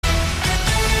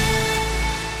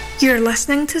You're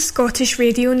listening to Scottish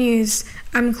Radio News.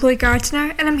 I'm Chloe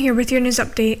Gardner and I'm here with your news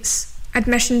updates.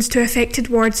 Admissions to affected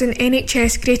wards in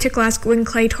NHS Greater Glasgow and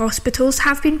Clyde hospitals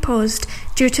have been paused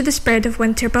due to the spread of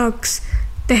winter bugs.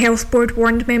 The Health Board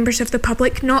warned members of the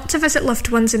public not to visit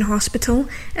loved ones in hospital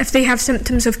if they have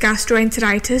symptoms of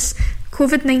gastroenteritis,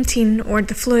 COVID-19 or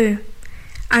the flu.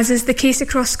 As is the case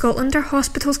across Scotland, our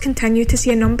hospitals continue to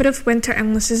see a number of winter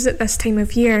illnesses at this time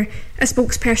of year, a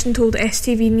spokesperson told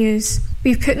STV News.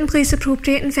 We've put in place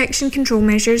appropriate infection control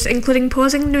measures, including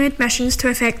pausing new admissions to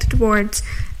affected wards,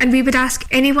 and we would ask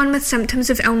anyone with symptoms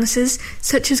of illnesses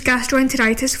such as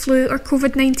gastroenteritis, flu or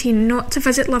COVID-19 not to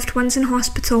visit loved ones in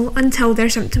hospital until their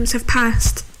symptoms have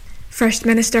passed. First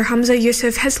Minister Humza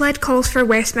Yousaf has led calls for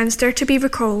Westminster to be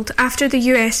recalled after the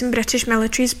US and British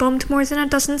militaries bombed more than a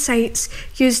dozen sites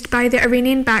used by the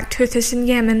Iranian-backed Houthis in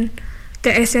Yemen.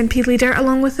 The SNP leader,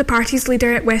 along with the party's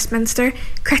leader at Westminster,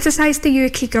 criticised the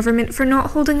UK government for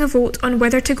not holding a vote on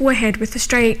whether to go ahead with the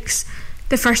strikes.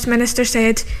 The First Minister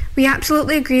said, "We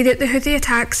absolutely agree that the Houthi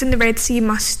attacks in the Red Sea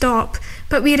must stop,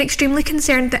 but we are extremely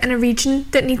concerned that in a region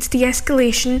that needs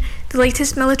de-escalation, the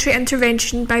latest military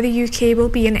intervention by the UK will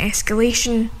be an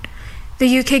escalation." The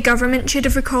UK government should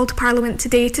have recalled Parliament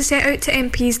today to set out to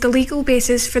MPs the legal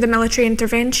basis for the military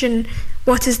intervention,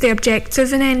 what is the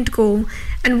objective and end goal,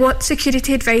 and what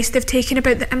security advice they've taken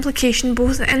about the implication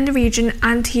both in the region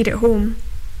and here at home.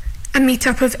 A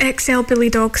meet-up of XL Billy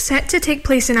dogs set to take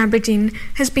place in Aberdeen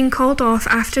has been called off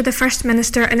after the First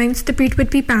Minister announced the breed would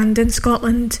be banned in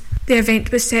Scotland. The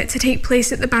event was set to take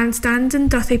place at the bandstand in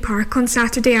Duthie Park on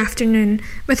Saturday afternoon,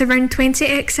 with around 20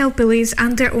 XL Billies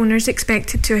and their owners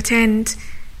expected to attend.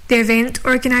 The event,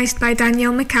 organised by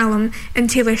Danielle McCallum and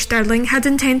Taylor Stirling, had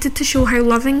intended to show how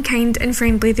loving, kind and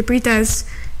friendly the breed is.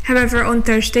 However, on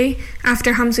Thursday,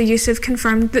 after Humza Yousaf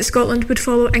confirmed that Scotland would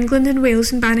follow England and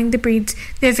Wales in banning the breed,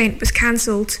 the event was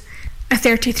cancelled. A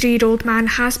 33-year-old man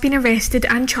has been arrested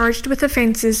and charged with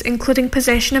offences including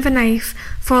possession of a knife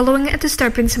following a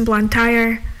disturbance in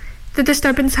Blantyre. The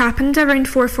disturbance happened around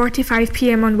 4:45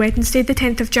 p.m. on Wednesday the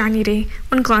 10th of January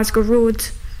on Glasgow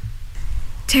Road.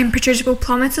 Temperatures will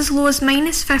plummet as low as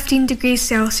 -15 degrees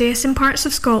Celsius in parts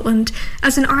of Scotland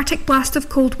as an Arctic blast of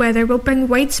cold weather will bring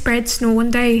widespread snow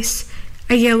and ice.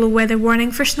 A yellow weather warning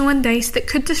for snow and ice that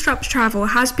could disrupt travel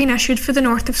has been issued for the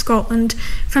north of Scotland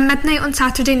from midnight on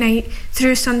Saturday night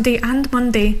through Sunday and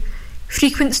Monday.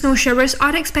 Frequent snow showers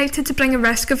are expected to bring a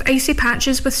risk of icy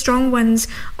patches with strong winds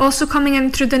also coming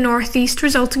in through the northeast,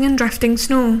 resulting in drifting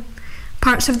snow.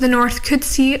 Parts of the north could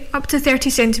see up to 30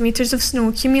 centimetres of snow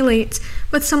accumulate,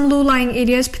 with some low-lying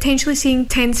areas potentially seeing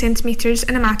 10 centimetres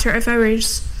in a matter of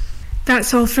hours.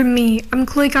 That's all from me. I'm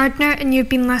Chloe Gardner and you've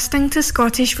been listening to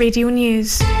Scottish Radio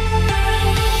News.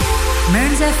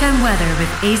 Mearns FM weather with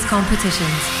Ace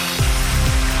Competitions.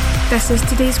 This is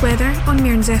today's weather on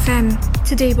Mearns FM.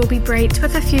 Today will be bright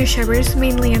with a few showers,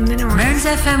 mainly in the north. Mearns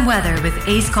FM weather with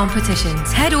Ace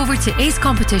Competitions. Head over to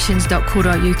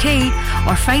acecompetitions.co.uk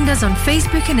or find us on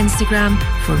Facebook and Instagram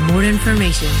for more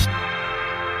information.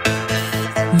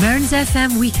 Mearns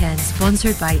FM Weekend,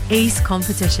 sponsored by Ace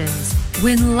Competitions.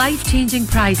 Win life-changing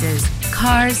prizes,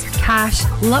 cars, cash,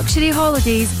 luxury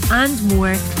holidays and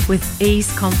more with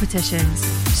Ace Competitions.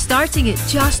 Starting at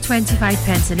just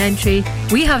 25p an entry,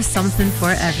 we have something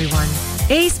for everyone.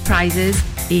 Ace prizes,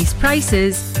 Ace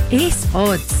prices, Ace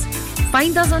odds.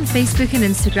 Find us on Facebook and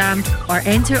Instagram or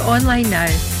enter online now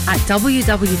at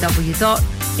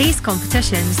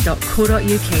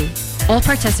www.acecompetitions.co.uk. All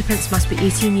participants must be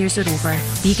 18 years or over.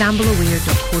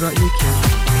 BeGambleAware.co.uk.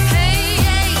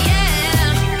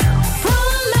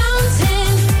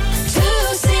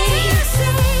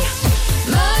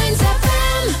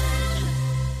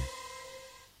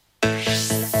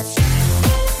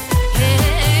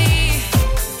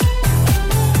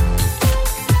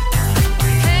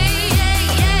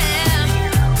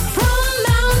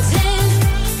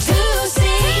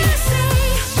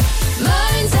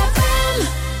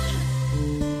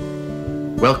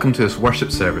 Welcome to this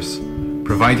worship service,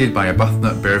 provided by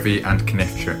Inverbervie and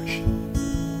Kniff Church.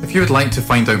 If you would like to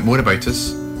find out more about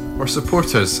us, or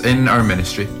support us in our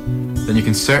ministry, then you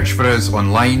can search for us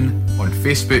online, on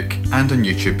Facebook and on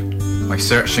YouTube by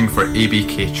searching for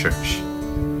ABK Church.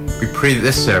 We pray that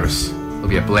this service will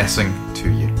be a blessing to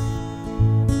you.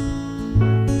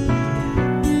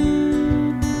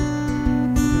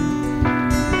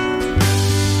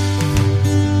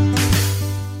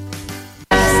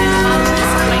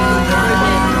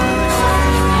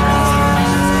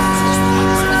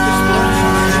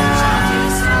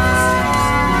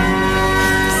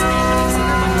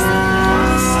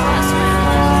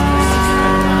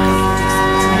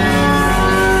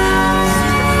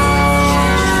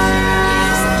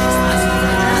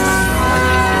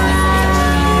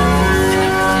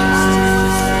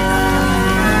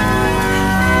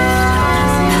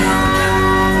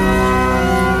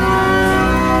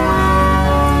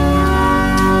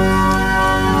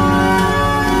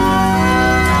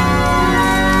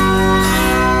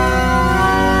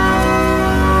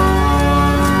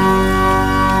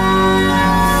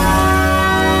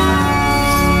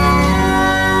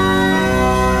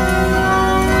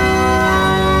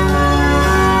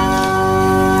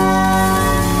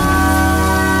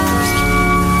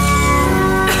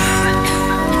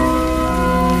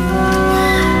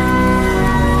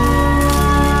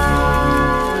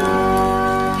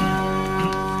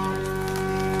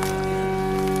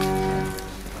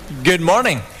 Good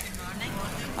morning.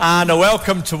 And a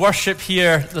welcome to worship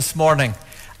here this morning.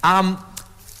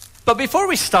 But before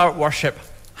we start worship,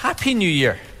 Happy New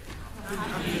Year.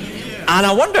 Happy New Year. And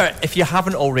I wonder if you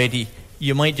haven't already,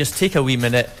 you might just take a wee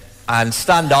minute and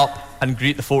stand up and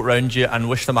greet the folk around you and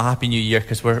wish them a Happy New Year,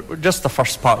 because we're just the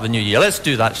first part of the new year. Let's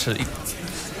do that.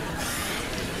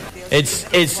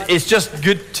 It's just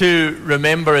good to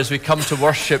remember as we come to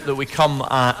worship that we come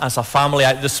as a family.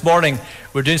 This morning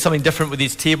we're doing something different with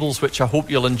these tables, which I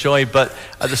hope you'll enjoy, but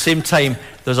at the same time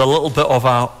there's a little bit of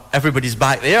everybody's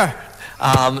back there,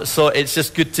 so it's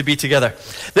just good to be together.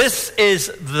 This is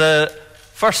the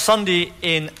first Sunday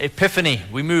in Epiphany.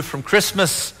 We moved from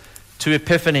Christmas to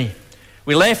Epiphany.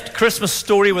 We left Christmas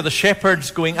story with the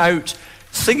shepherds going out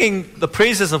singing the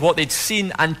praises of what they'd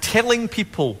seen and telling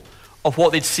people of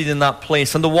what they'd seen in that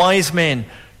place, and the wise men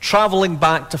traveling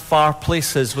back to far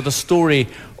places with a story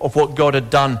of what God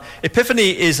had done.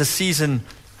 Epiphany is a season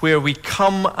where we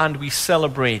come and we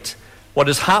celebrate what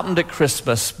has happened at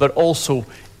Christmas, but also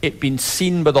it being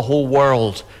seen by the whole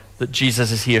world that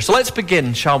Jesus is here. So let's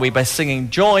begin, shall we, by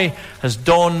singing "Joy Has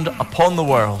Dawned Upon the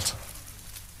World."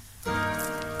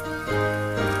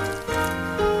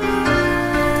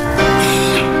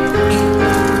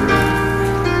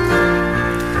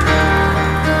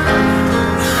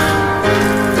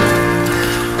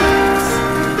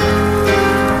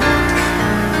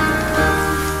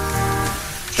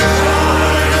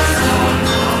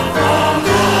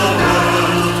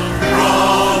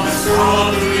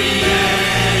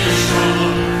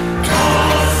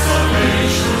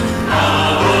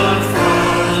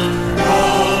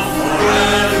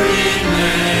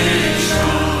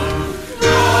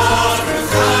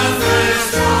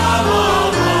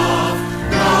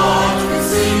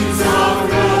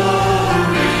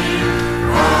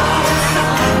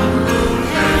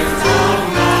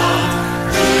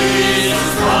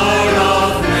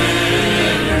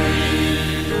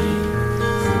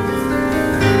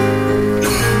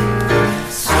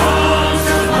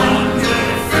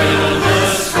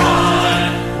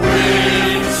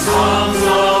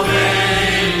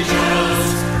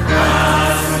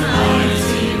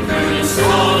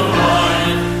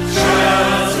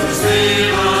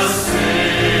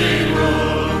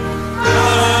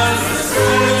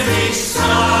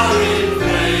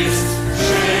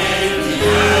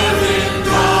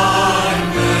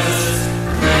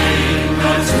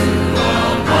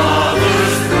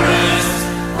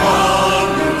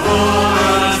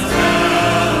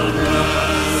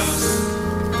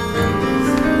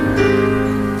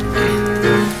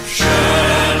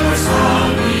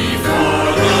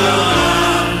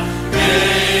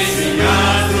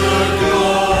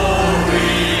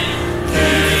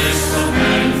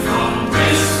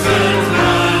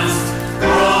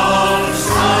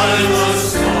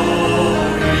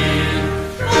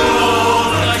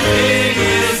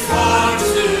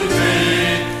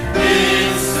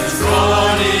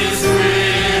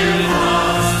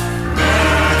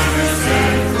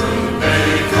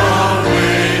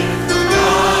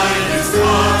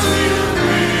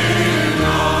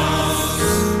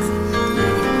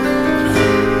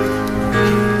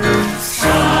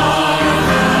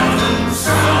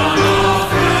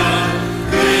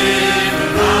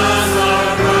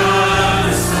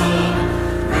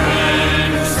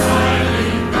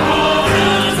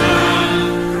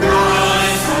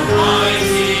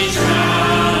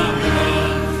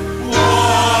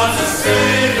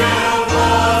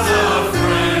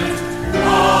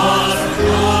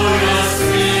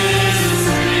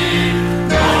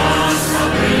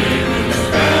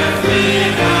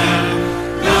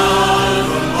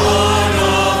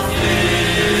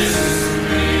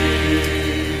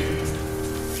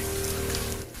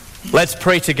 Let's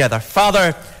pray together.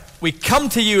 Father, we come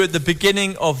to you at the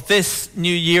beginning of this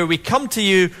new year. We come to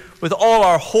you with all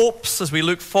our hopes as we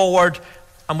look forward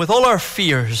and with all our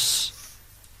fears.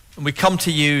 And we come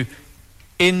to you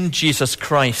in Jesus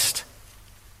Christ.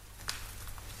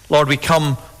 Lord, we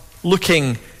come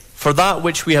looking for that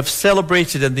which we have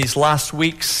celebrated in these last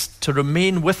weeks to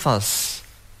remain with us,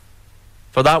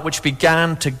 for that which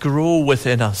began to grow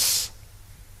within us.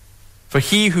 For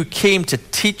he who came to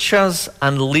teach us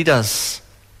and lead us.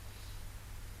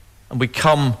 And we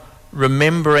come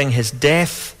remembering his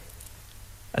death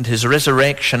and his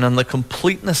resurrection and the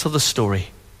completeness of the story.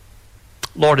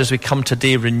 Lord, as we come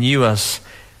today, renew us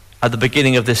at the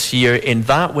beginning of this year in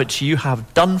that which you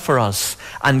have done for us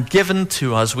and given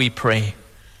to us, we pray.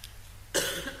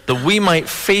 That we might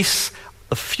face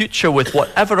the future with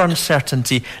whatever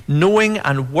uncertainty, knowing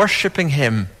and worshipping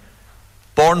him,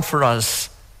 born for us,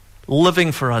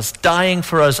 living for us, dying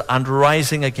for us, and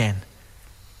rising again.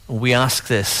 We ask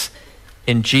this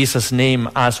in Jesus' name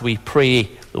as we pray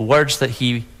the words that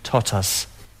he taught us.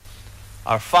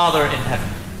 Our Father in heaven,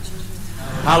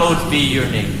 hallowed be your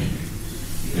name.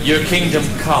 Your kingdom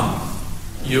come.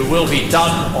 Your will be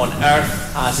done on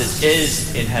earth as it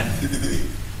is in heaven.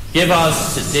 Give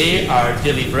us today our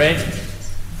daily bread.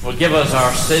 Forgive us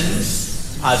our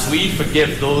sins as we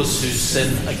forgive those who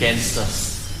sin against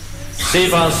us.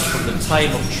 Save us from the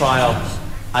time of trial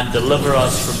and deliver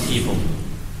us from evil.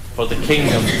 For the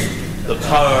kingdom, the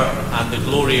power and the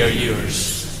glory are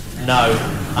yours, now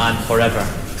and forever.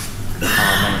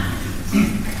 Amen.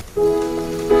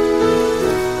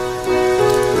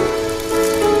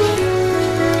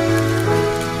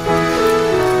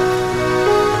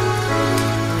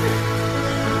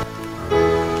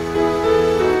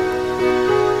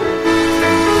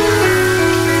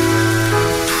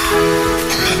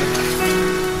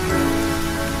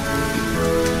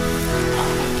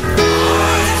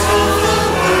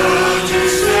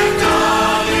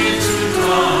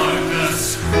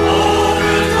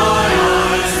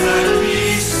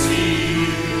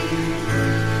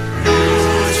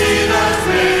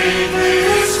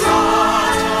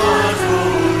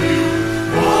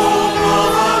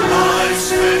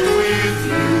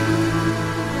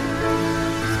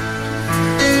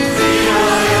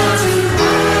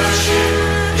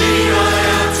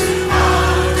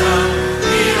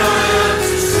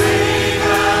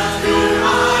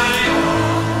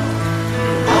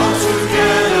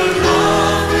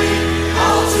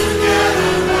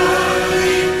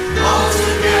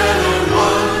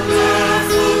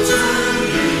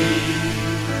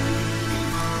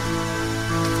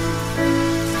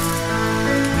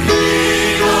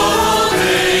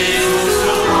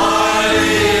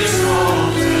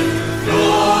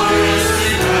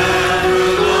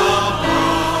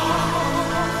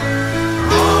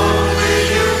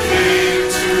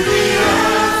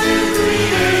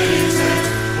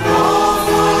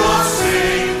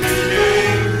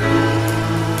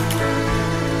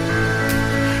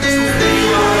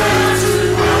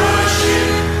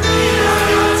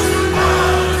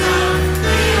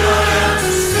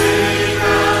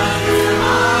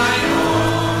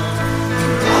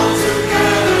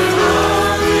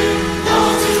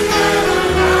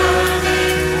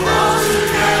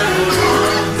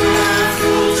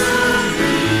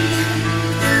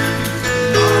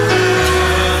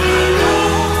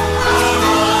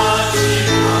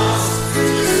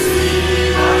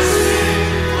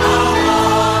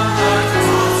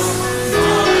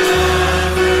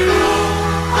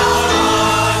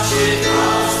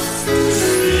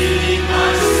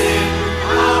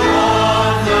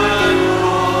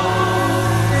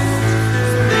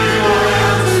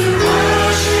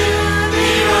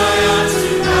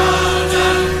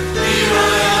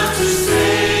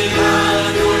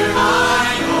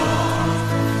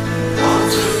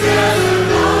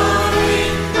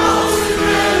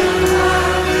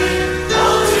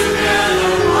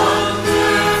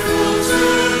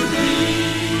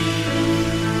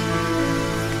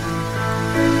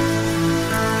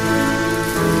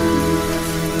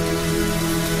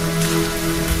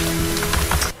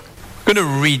 We're going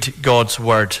to read God's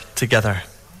word together.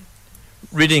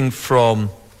 Reading from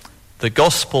the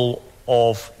Gospel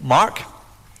of Mark,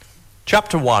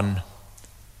 chapter 1,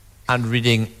 and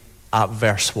reading at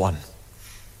verse 1.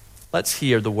 Let's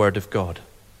hear the word of God.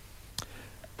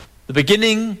 The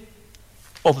beginning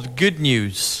of the good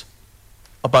news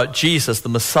about Jesus, the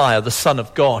Messiah, the Son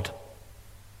of God.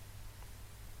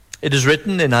 It is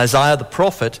written in Isaiah the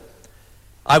prophet,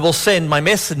 I will send my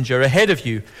messenger ahead of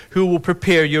you, who will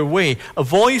prepare your way, a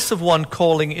voice of one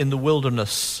calling in the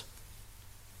wilderness.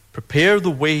 Prepare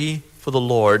the way for the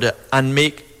Lord and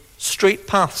make straight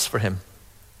paths for him.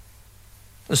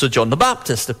 And so John the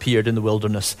Baptist appeared in the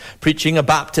wilderness, preaching a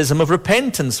baptism of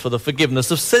repentance for the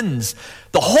forgiveness of sins.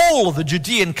 The whole of the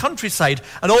Judean countryside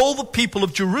and all the people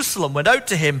of Jerusalem went out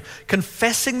to him,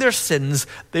 confessing their sins.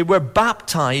 They were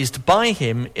baptized by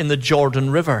him in the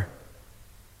Jordan River.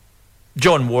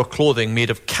 John wore clothing made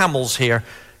of camel's hair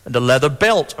and a leather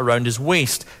belt around his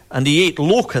waist, and he ate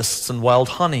locusts and wild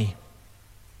honey.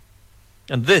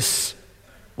 And this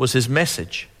was his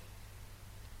message.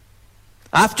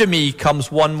 After me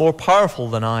comes one more powerful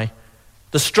than I,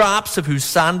 the straps of whose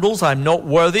sandals I am not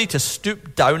worthy to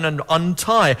stoop down and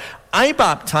untie. I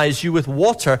baptize you with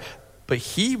water, but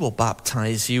he will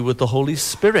baptize you with the Holy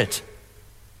Spirit.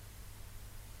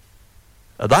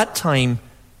 At that time,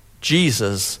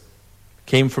 Jesus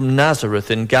came from Nazareth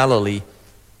in Galilee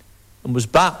and was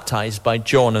baptized by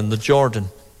John in the Jordan.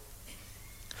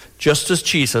 Just as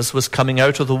Jesus was coming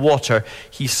out of the water,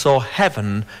 he saw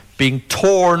heaven being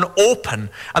torn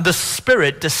open and the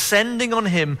Spirit descending on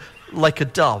him like a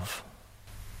dove.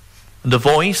 And a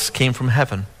voice came from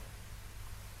heaven.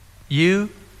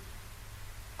 You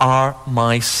are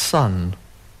my Son,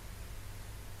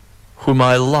 whom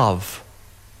I love.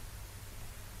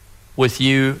 With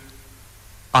you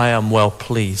I am well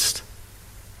pleased.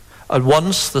 At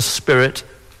once the Spirit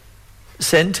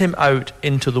sent him out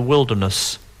into the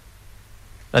wilderness.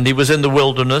 And he was in the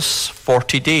wilderness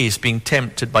 40 days, being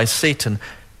tempted by Satan.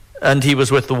 And he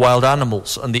was with the wild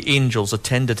animals, and the angels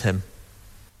attended him.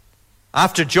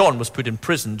 After John was put in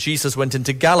prison, Jesus went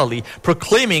into Galilee,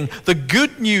 proclaiming the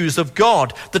good news of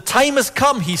God. The time has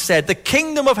come, he said. The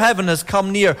kingdom of heaven has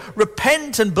come near.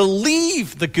 Repent and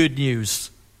believe the good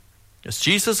news. As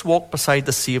Jesus walked beside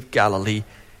the Sea of Galilee,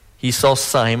 he saw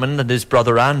Simon and his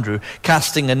brother Andrew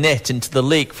casting a net into the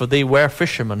lake, for they were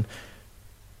fishermen.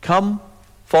 Come,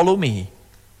 follow me,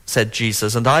 said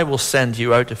Jesus, and I will send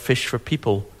you out to fish for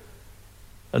people.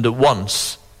 And at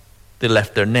once they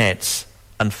left their nets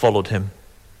and followed him.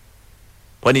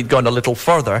 When he'd gone a little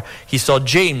further, he saw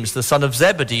James, the son of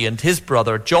Zebedee, and his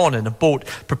brother John in a boat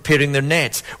preparing their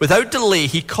nets. Without delay,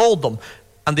 he called them,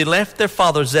 and they left their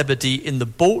father Zebedee in the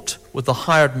boat with the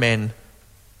hired men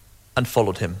and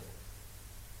followed him.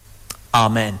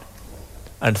 Amen.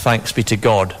 And thanks be to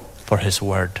God for his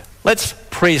word. Let's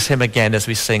praise him again as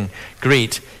we sing,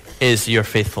 Great is your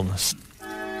faithfulness.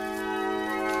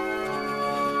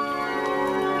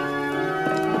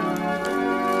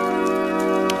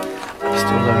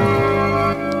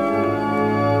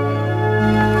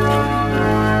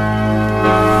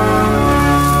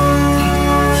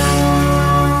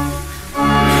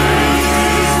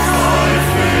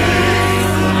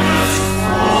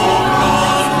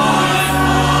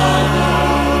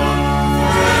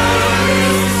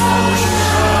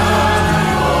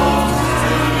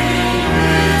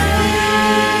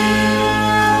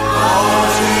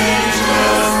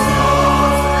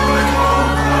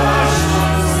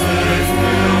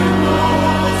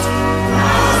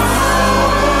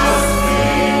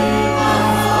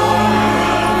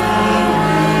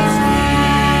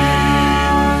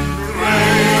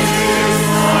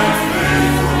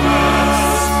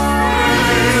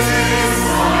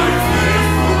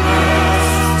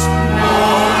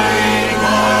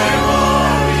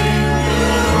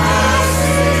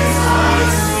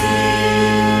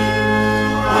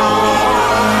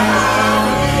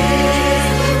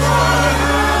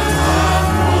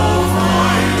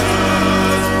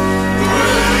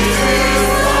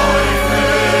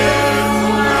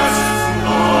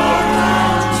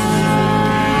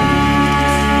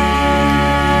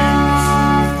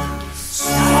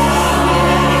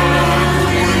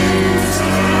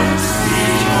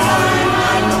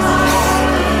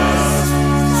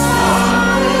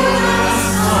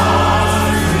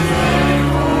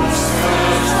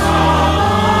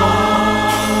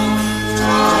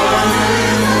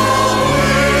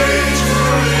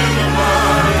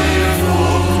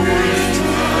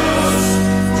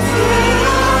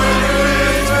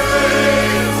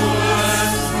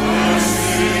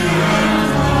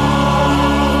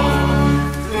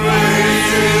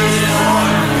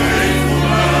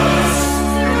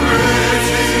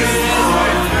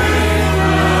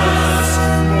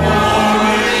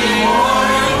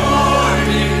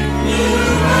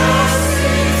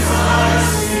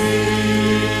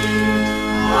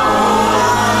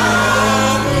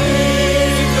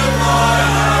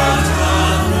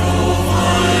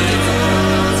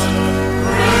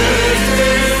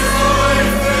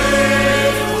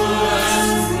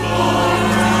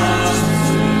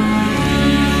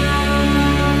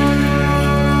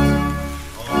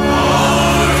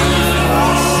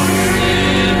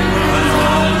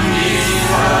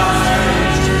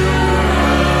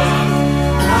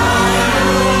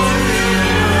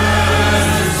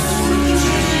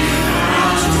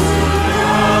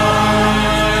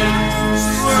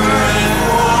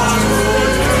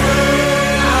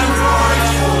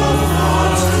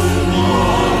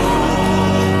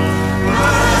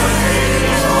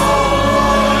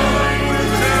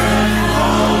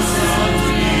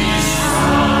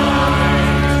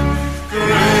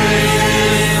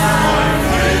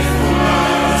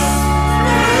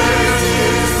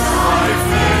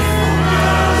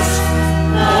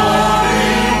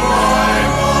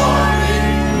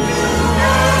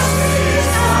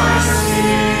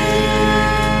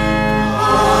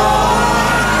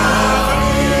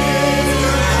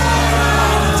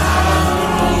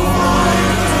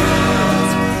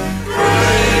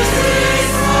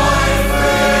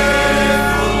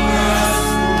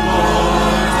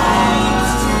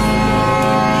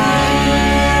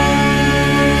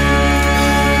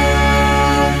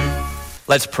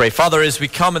 Let's pray. Father, as we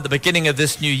come at the beginning of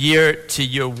this new year to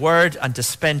your word and to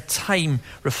spend time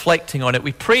reflecting on it,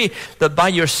 we pray that by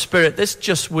your Spirit, this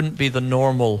just wouldn't be the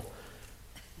normal,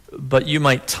 but you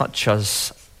might touch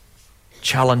us,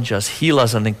 challenge us, heal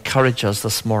us, and encourage us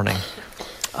this morning.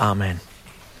 Amen.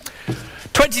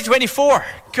 2024,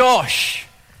 gosh,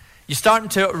 you're starting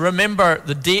to remember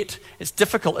the date. It's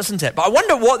difficult, isn't it? But I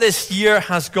wonder what this year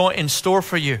has got in store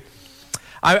for you.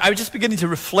 I was just beginning to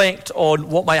reflect on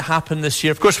what might happen this year.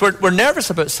 Of course, we're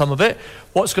nervous about some of it.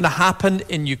 What's going to happen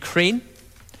in Ukraine?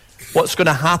 What's going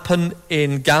to happen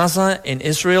in Gaza, in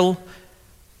Israel?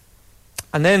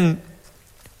 And then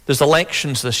there's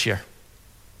elections this year.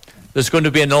 There's going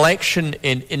to be an election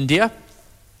in India.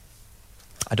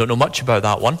 I don't know much about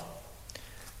that one.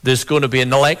 There's going to be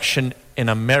an election in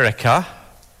America.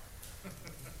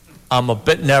 I'm a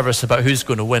bit nervous about who's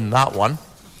going to win that one.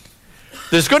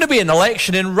 There's going to be an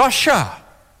election in Russia.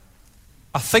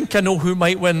 I think I know who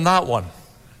might win that one.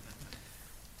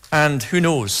 And who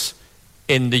knows,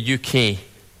 in the UK,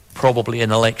 probably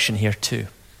an election here too.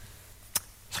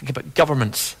 Think about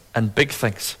governments and big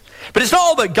things. But it's not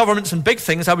all about governments and big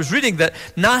things. I was reading that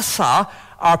NASA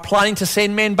are planning to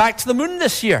send men back to the moon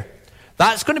this year.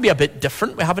 That's going to be a bit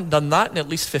different. We haven't done that in at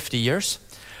least 50 years.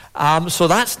 So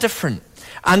that's different.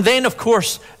 And then, of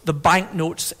course, the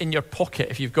banknotes in your pocket,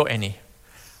 if you've got any,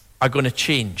 are going to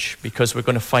change because we're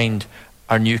going to find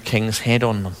our new king's head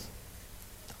on them.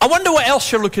 I wonder what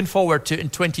else you're looking forward to in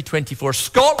 2024.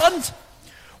 Scotland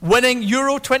winning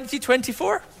Euro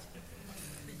 2024?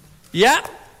 Yeah,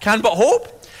 can but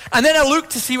hope. And then I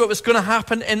looked to see what was going to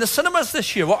happen in the cinemas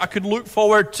this year, what I could look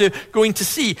forward to going to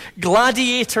see.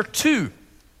 Gladiator 2,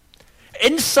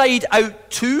 Inside Out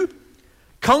 2,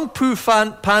 Kung Fu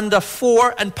Panda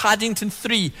 4 and Paddington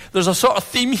 3. There's a sort of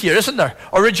theme here, isn't there?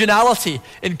 Originality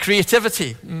and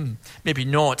creativity. Maybe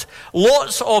not.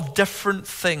 Lots of different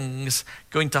things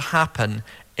going to happen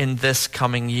in this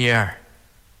coming year.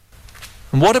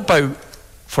 And what about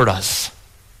for us?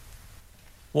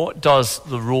 What does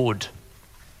the road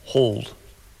hold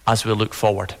as we look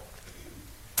forward?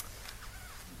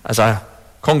 As a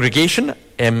congregation,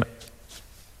 a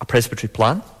presbytery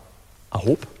plan, I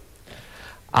hope,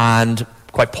 and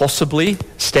quite possibly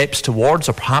steps towards,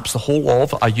 or perhaps the whole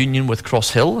of, a union with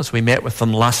Cross Hill, as we met with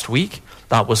them last week.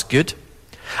 That was good.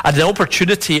 And an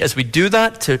opportunity as we do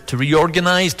that to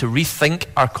reorganize, to rethink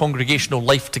our congregational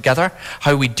life together,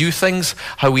 how we do things,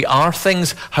 how we are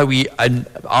things,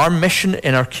 our mission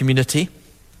in our community.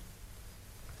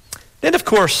 Then, of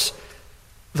course,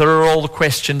 there are all the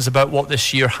questions about what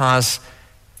this year has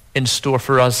in store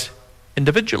for us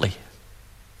individually.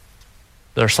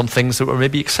 There are some things that we're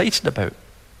maybe excited about.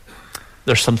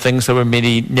 There's some things that we're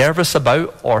maybe nervous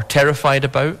about or terrified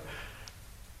about.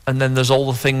 And then there's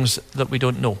all the things that we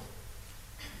don't know.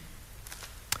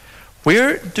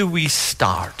 Where do we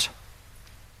start?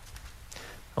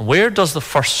 And where does the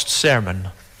first sermon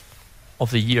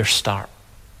of the year start?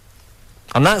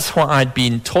 And that's what I'd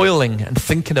been toiling and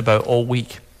thinking about all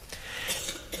week.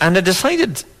 And I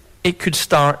decided it could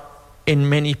start in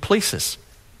many places.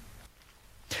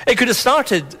 It could have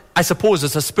started, I suppose,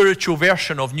 as a spiritual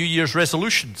version of New Year's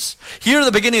resolutions. Here at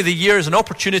the beginning of the year is an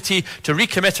opportunity to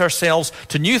recommit ourselves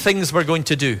to new things we're going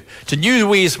to do, to new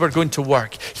ways we're going to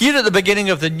work. Here at the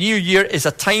beginning of the new year is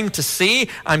a time to say,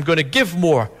 I'm going to give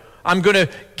more. I'm going to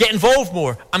get involved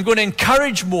more. I'm going to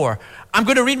encourage more. I'm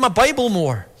going to read my Bible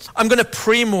more. I'm going to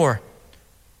pray more.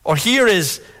 Or here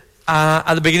is,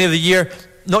 at the beginning of the year,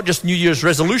 not just New Year's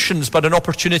resolutions, but an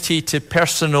opportunity to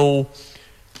personal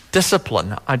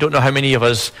discipline. I don't know how many of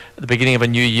us at the beginning of a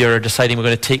new year are deciding we're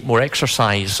going to take more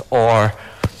exercise or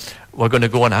we're going to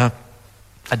go on a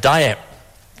diet.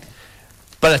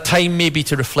 But a time maybe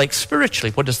to reflect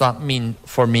spiritually. What does that mean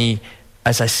for me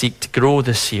as I seek to grow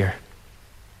this year?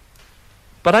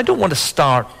 But I don't want to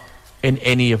start in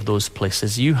any of those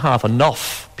places. You have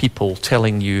enough people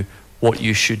telling you what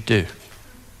you should do.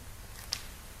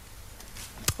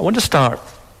 I want to start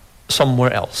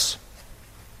somewhere else.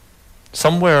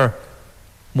 Somewhere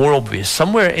more obvious.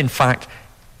 Somewhere, in fact,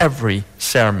 every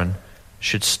sermon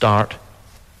should start.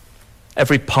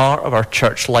 Every part of our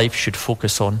church life should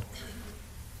focus on.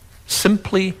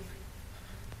 Simply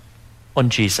on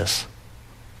Jesus.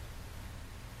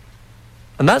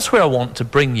 And that's where I want to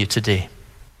bring you today.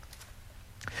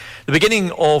 The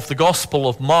beginning of the Gospel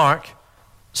of Mark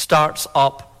starts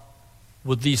up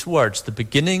with these words, the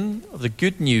beginning of the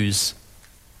good news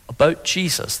about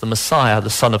Jesus, the Messiah, the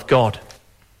Son of God.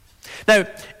 Now,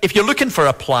 if you're looking for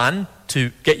a plan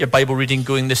to get your Bible reading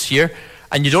going this year,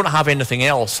 and you don't have anything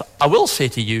else, I will say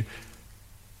to you,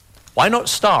 why not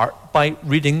start by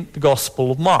reading the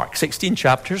Gospel of Mark? 16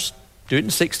 chapters, Do it in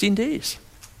 16 days.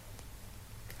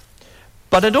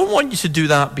 But I don't want you to do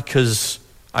that because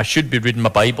I should be reading my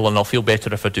Bible and I'll feel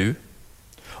better if I do.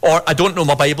 Or I don't know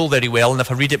my Bible very well and if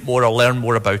I read it more, I'll learn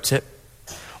more about it.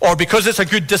 Or because it's a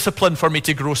good discipline for me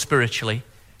to grow spiritually.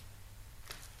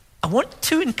 I want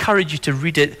to encourage you to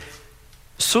read it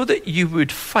so that you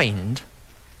would find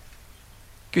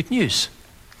good news.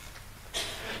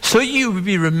 So you would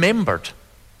be remembered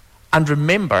and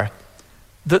remember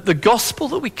that the gospel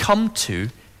that we come to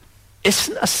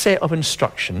isn't a set of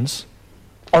instructions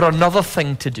or another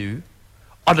thing to do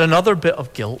or another bit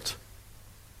of guilt,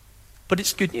 but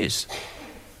it's good news.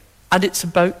 And it's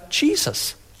about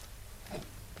Jesus.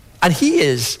 And he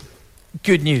is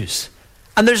good news.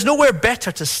 And there's nowhere better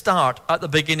to start at the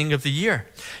beginning of the year.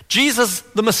 Jesus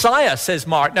the Messiah, says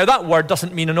Mark. Now that word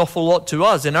doesn't mean an awful lot to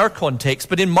us in our context,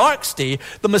 but in Mark's day,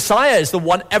 the Messiah is the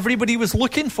one everybody was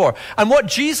looking for. And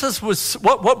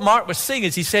what Mark was saying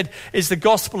is, he said, is the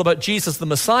gospel about Jesus the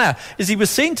Messiah, is he was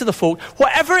saying to the folk,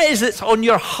 whatever it is that's on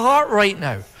your heart right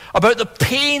now, about the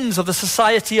pains of the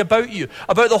society about you,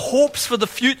 about the hopes for the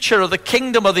future or the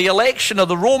kingdom or the election or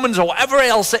the Romans or whatever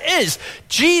else it is,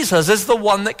 Jesus is the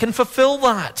one that can fulfill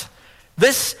that.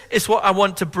 This is what I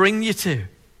want to bring you to.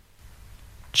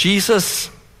 Jesus,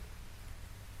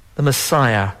 the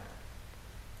Messiah,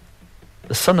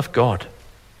 the Son of God.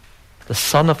 The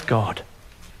Son of God.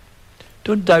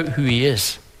 Don't doubt who he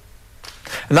is.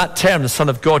 And that term, the Son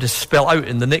of God, is spelled out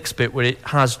in the next bit where it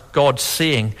has God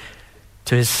saying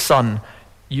to his Son,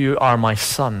 you are my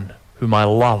Son, whom I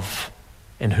love,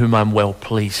 in whom I'm well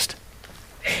pleased.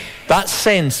 That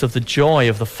sense of the joy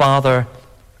of the Father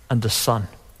and the Son.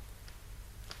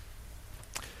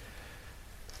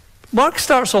 Mark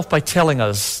starts off by telling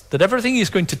us that everything he's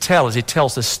going to tell as he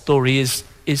tells this story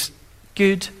is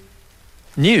good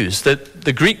news.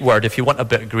 The Greek word, if you want a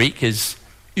bit of Greek, is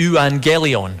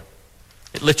euangelion.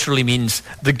 It literally means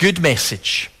the good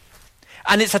message.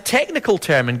 And it's a technical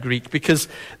term in Greek because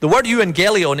the word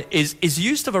euangelion is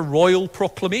used of a royal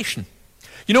proclamation.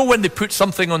 You know when they put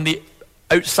something on the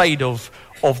outside of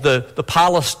the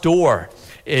palace door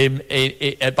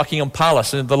at Buckingham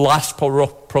Palace, and the last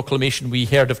proclamation we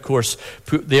heard, of course,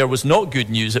 put there was not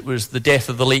good news. It was the death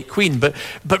of the late Queen.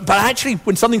 But actually,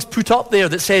 when something's put up there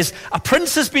that says, a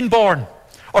prince has been born,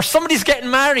 or somebody's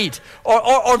getting married,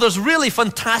 or there's really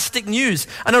fantastic news.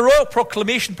 And a royal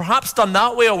proclamation, perhaps done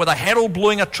that way, or with a herald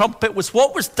blowing a trumpet, was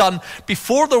what was done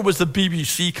before there was the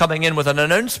BBC coming in with an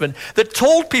announcement that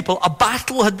told people a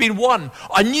battle had been won,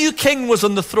 a new king was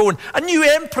on the throne, a new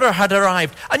emperor had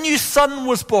arrived, a new son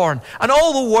was born, and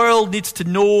all the world needs to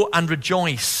know and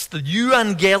rejoice. The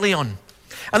euangelion.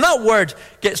 And that word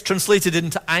gets translated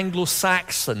into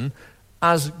Anglo-Saxon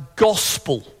as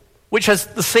gospel, which has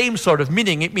the same sort of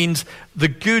meaning. It means the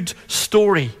good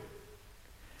story.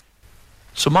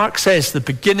 So Mark says the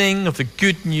beginning of the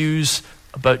good news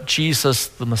about Jesus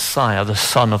the Messiah, the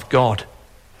Son of God.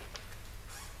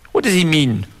 What does he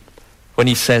mean when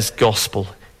he says gospel?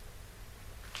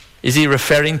 Is he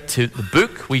referring to the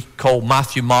book we call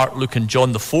Matthew, Mark, Luke, and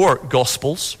John, the four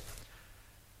Gospels?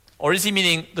 Or is he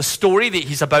meaning the story that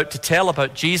he's about to tell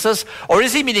about Jesus? Or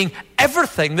is he meaning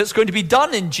everything that's going to be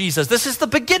done in Jesus? This is the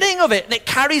beginning of it, and it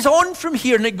carries on from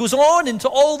here, and it goes on into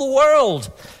all the world.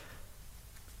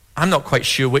 I'm not quite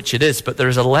sure which it is, but there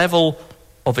is a level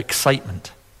of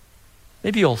excitement.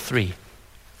 Maybe all three.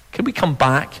 Can we come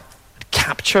back and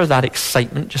capture that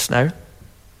excitement just now?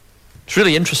 It's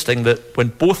really interesting that when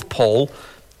both Paul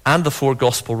and the four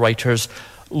gospel writers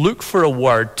look for a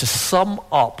word to sum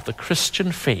up the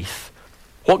Christian faith,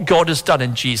 what God has done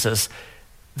in Jesus,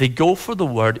 they go for the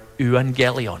word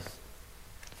euangelion.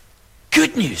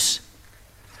 Good news.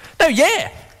 Now,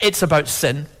 yeah, it's about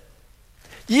sin.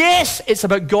 Yes, it's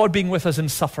about God being with us in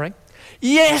suffering.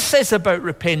 Yes, it's about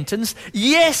repentance.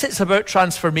 Yes, it's about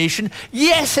transformation.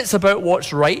 Yes, it's about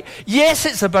what's right. Yes,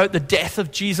 it's about the death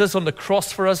of Jesus on the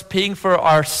cross for us, paying for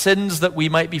our sins that we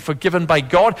might be forgiven by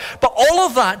God. But all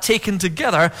of that taken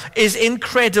together is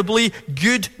incredibly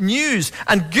good news,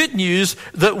 and good news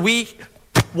that we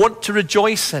want to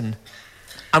rejoice in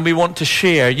and we want to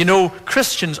share. You know,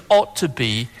 Christians ought to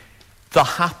be the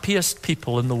happiest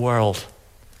people in the world.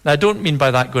 Now, I don't mean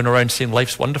by that going around saying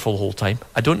life's wonderful the whole time.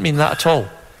 I don't mean that at all.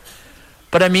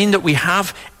 But I mean that we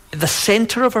have at the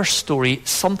center of our story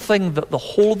something that the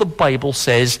whole of the Bible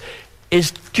says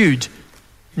is good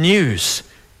news.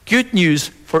 Good news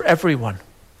for everyone.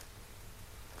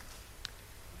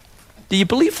 Do you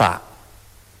believe that?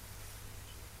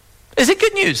 Is it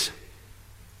good news?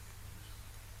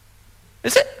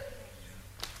 Is it?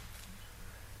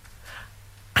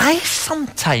 I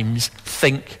sometimes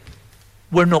think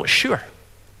we're not sure.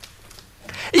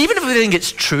 Even if we think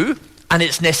it's true and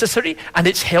it's necessary and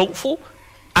it's helpful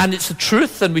and it's the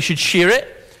truth and we should share it,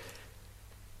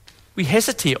 we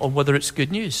hesitate on whether it's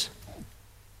good news.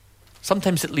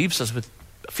 Sometimes it leaves us with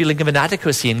a feeling of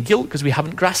inadequacy and guilt because we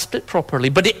haven't grasped it properly.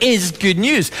 But it is good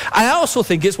news. I also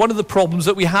think it's one of the problems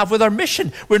that we have with our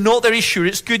mission. We're not very sure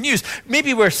it's good news.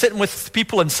 Maybe we're sitting with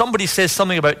people and somebody says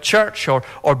something about church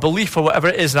or belief or whatever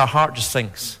it is, and our heart just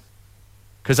sinks.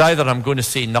 Because either I'm going to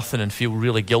say nothing and feel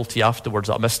really guilty afterwards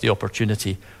that I missed the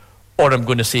opportunity, or I'm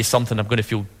going to say something I'm going to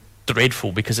feel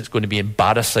dreadful because it's going to be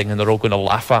embarrassing and they're all going to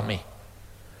laugh at me.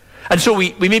 And so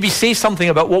we maybe say something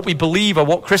about what we believe or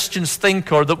what Christians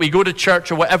think or that we go to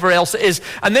church or whatever else it is.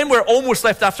 And then we're almost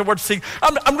left afterwards saying,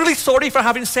 I'm really sorry for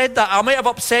having said that. I might have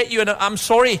upset you and I'm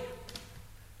sorry.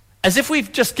 As if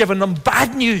we've just given them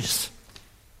bad news.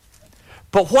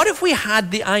 But what if we had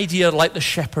the idea like the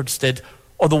shepherds did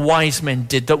or the wise men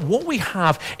did, that what we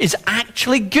have is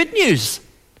actually good news.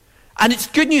 And it's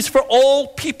good news for all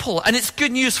people and it's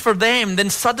good news for them. Then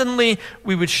suddenly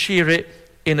we would share it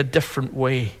in a different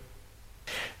way.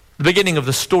 The beginning of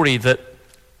the story that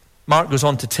Mark goes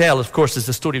on to tell, of course, is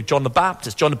the story of John the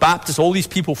Baptist. John the Baptist, all these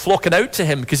people flocking out to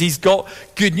him because he's got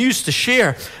good news to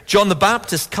share. John the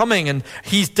Baptist coming, and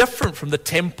he's different from the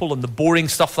temple and the boring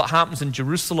stuff that happens in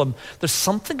Jerusalem. There's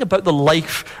something about the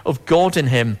life of God in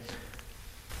him.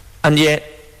 And yet,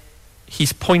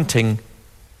 he's pointing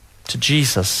to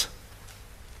Jesus.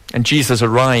 And Jesus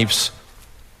arrives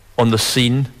on the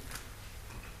scene,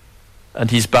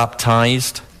 and he's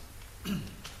baptized.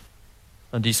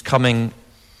 And he's coming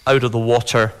out of the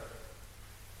water,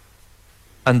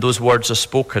 and those words are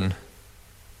spoken.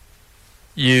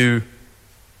 You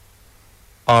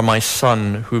are my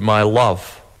son whom I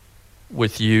love.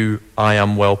 With you I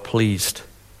am well pleased.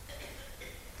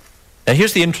 Now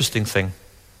here's the interesting thing.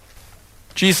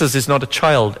 Jesus is not a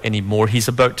child anymore. He's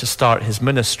about to start his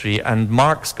ministry, and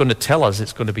Mark's going to tell us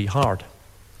it's going to be hard.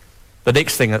 The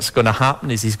next thing that's going to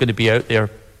happen is he's going to be out there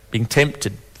being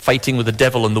tempted, fighting with the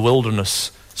devil in the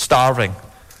wilderness, starving,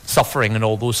 suffering, and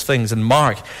all those things. And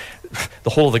Mark, the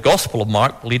whole of the Gospel of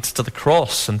Mark leads to the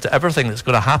cross and to everything that's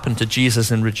going to happen to Jesus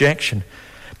in rejection.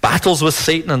 Battles with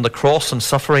Satan and the cross and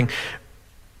suffering.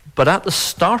 But at the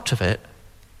start of it,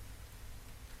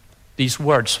 these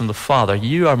words from the Father,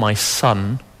 you are my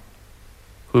son,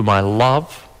 whom I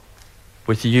love.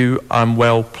 With you I'm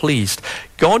well pleased.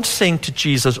 God's saying to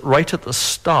Jesus right at the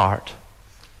start,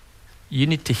 you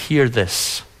need to hear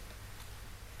this.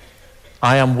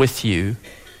 I am with you,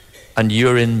 and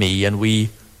you're in me, and we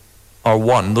are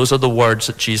one. Those are the words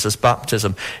at Jesus'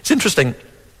 baptism. It's interesting.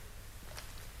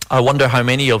 I wonder how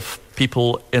many of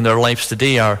people in their lives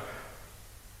today are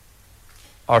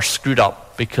screwed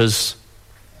up because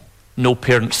no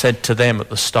parent said to them at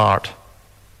the start,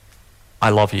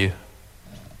 I love you.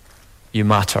 You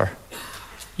matter.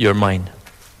 You're mine.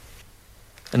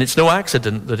 And it's no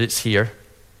accident that it's here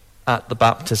at the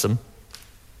baptism.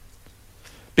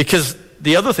 Because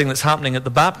the other thing that's happening at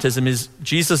the baptism is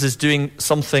Jesus is doing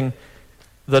something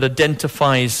that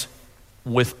identifies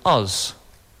with us.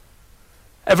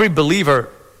 Every believer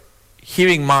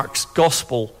hearing Mark's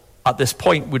gospel at this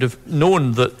point would have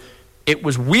known that it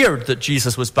was weird that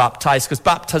Jesus was baptized because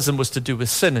baptism was to do with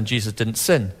sin and Jesus didn't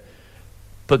sin.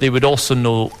 But they would also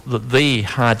know that they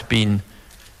had been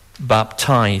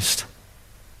baptized.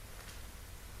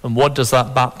 And what does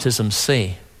that baptism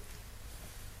say?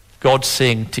 God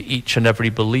saying to each and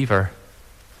every believer,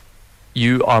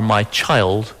 you are my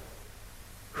child,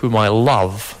 whom I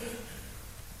love.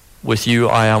 With you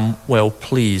I am well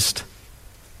pleased.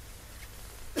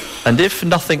 And if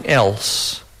nothing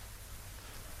else,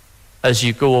 as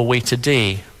you go away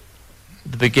today,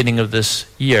 the beginning of this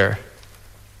year,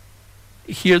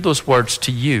 hear those words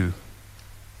to you,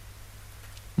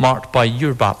 marked by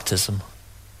your baptism.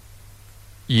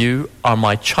 You are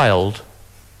my child,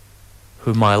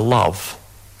 whom I love,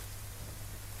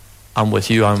 and with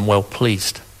you I'm well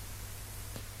pleased.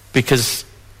 Because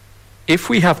if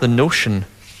we have the notion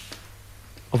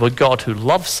of a God who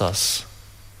loves us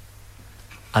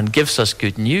and gives us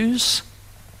good news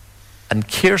and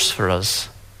cares for us,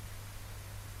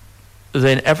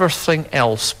 then everything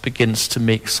else begins to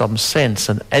make some sense,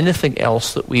 and anything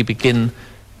else that we begin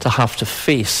to have to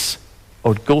face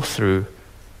or go through,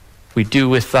 we do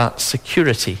with that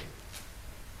security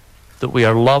that we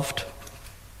are loved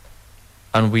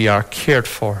and we are cared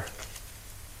for.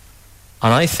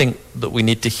 And I think that we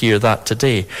need to hear that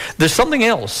today. There's something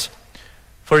else,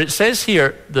 for it says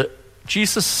here that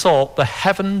Jesus saw the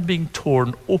heaven being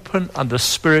torn open and the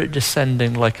Spirit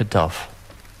descending like a dove.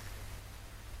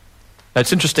 Now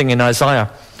it's interesting in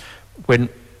Isaiah when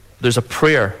there's a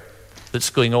prayer that's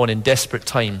going on in desperate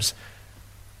times.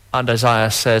 And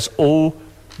Isaiah says, oh,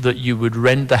 that you would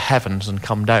rend the heavens and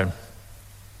come down.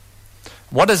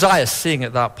 What Isaiah is saying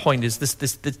at that point is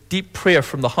this deep prayer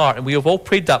from the heart, and we have all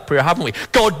prayed that prayer, haven't we?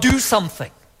 God, do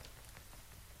something.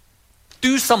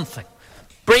 Do something.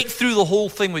 Break through the whole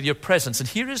thing with your presence. And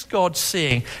here is God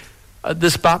saying, at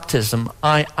this baptism,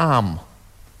 I am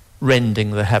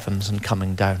rending the heavens and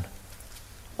coming down.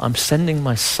 I'm sending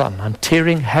my Son. I'm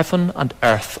tearing heaven and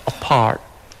earth apart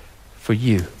for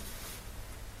you.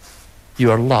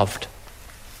 You are loved.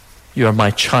 You are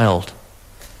my child.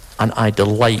 And I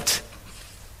delight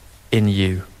in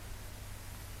you.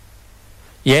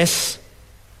 Yes,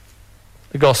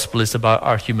 the gospel is about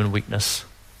our human weakness.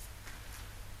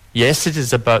 Yes, it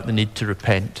is about the need to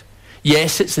repent.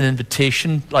 Yes, it's an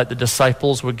invitation like the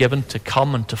disciples were given to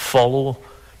come and to follow,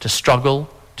 to struggle,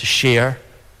 to share,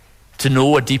 to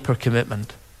know a deeper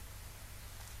commitment.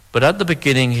 But at the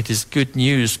beginning, it is good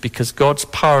news because God's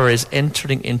power is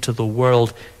entering into the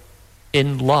world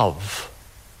in love.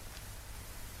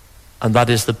 And that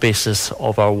is the basis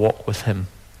of our walk with him.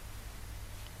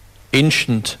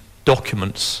 Ancient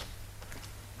documents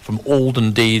from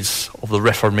olden days of the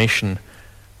Reformation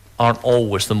aren't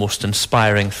always the most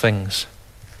inspiring things.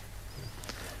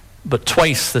 But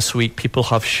twice this week, people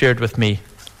have shared with me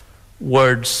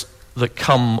words that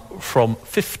come from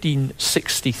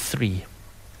 1563.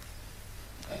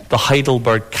 The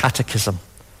Heidelberg Catechism,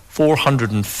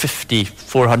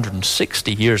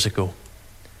 460 years ago.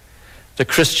 The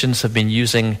Christians have been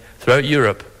using throughout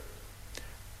Europe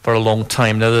for a long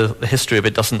time. Now, the history of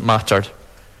it doesn't matter.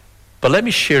 But let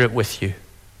me share it with you.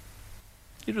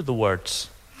 Here are the words.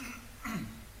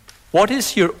 What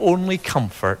is your only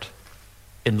comfort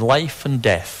in life and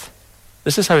death?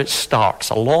 This is how it starts,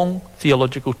 a long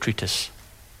theological treatise.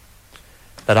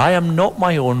 That I am not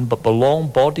my own, but belong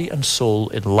body and soul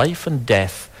in life and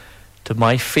death to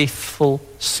my faithful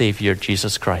Saviour,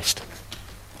 Jesus Christ.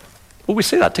 Will we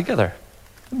say that together?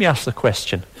 Let me ask the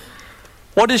question.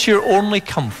 What is your only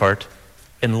comfort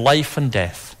in life and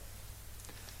death?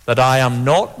 That I am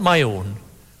not my own,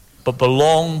 but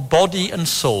belong body and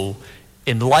soul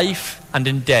in life and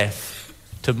in death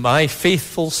to my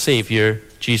faithful Saviour,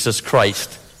 Jesus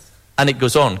Christ. And it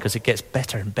goes on because it gets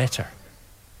better and better.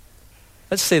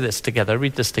 Let's say this together,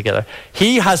 read this together.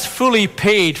 He has fully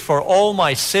paid for all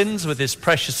my sins with his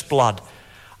precious blood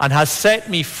and has set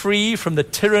me free from the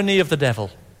tyranny of the devil.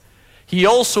 He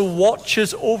also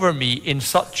watches over me in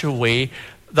such a way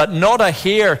that not a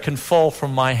hair can fall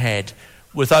from my head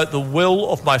without the will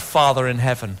of my Father in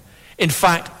heaven. In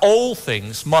fact, all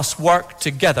things must work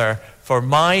together for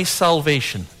my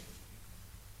salvation.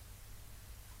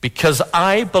 Because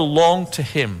I belong to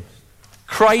him,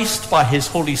 Christ, by his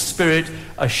Holy Spirit,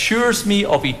 assures me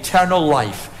of eternal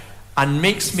life and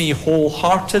makes me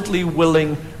wholeheartedly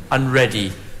willing and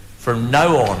ready from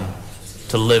now on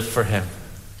to live for him.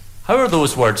 How are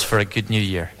those words for a good new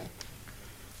year?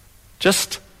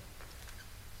 Just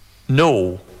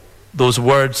know those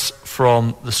words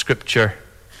from the scripture.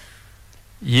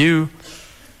 You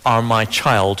are my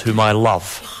child whom I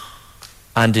love,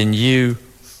 and in you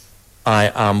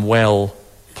I am well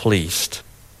pleased.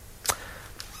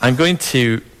 I'm going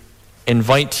to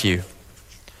invite you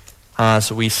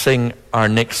as we sing our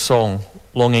next song,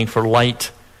 Longing for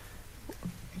Light,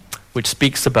 which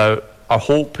speaks about our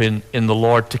hope in the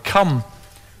Lord, to come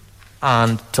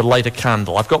and to light a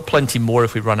candle. I've got plenty more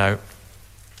if we run out.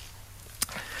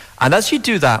 And as you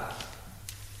do that,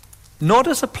 not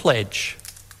as a pledge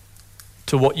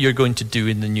to what you're going to do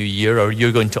in the new year or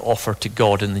you're going to offer to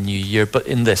God in the new year, but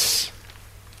in this,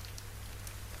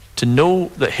 to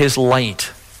know that his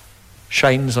light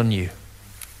shines on you.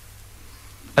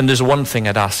 And there's one thing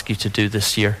I'd ask you to do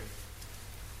this year,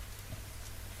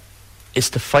 is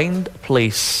to find a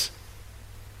place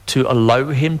to allow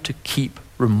him to keep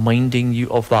reminding you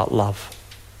of that love.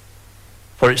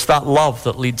 For it's that love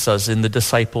that leads us in the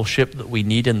discipleship that we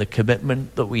need, in the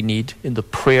commitment that we need, in the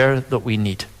prayer that we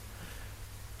need.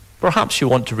 Perhaps you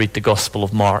want to read the Gospel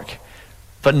of Mark,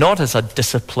 but not as a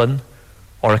discipline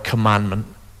or a commandment,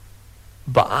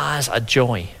 but as a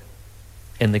joy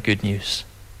in the good news.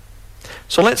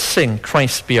 So let's sing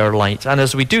Christ Be Our Light. And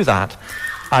as we do that,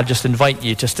 I just invite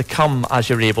you just to come as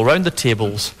you're able round the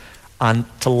tables and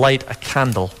to light a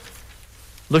candle,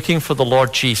 looking for the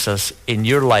Lord Jesus in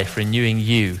your life, renewing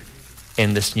you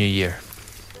in this new year.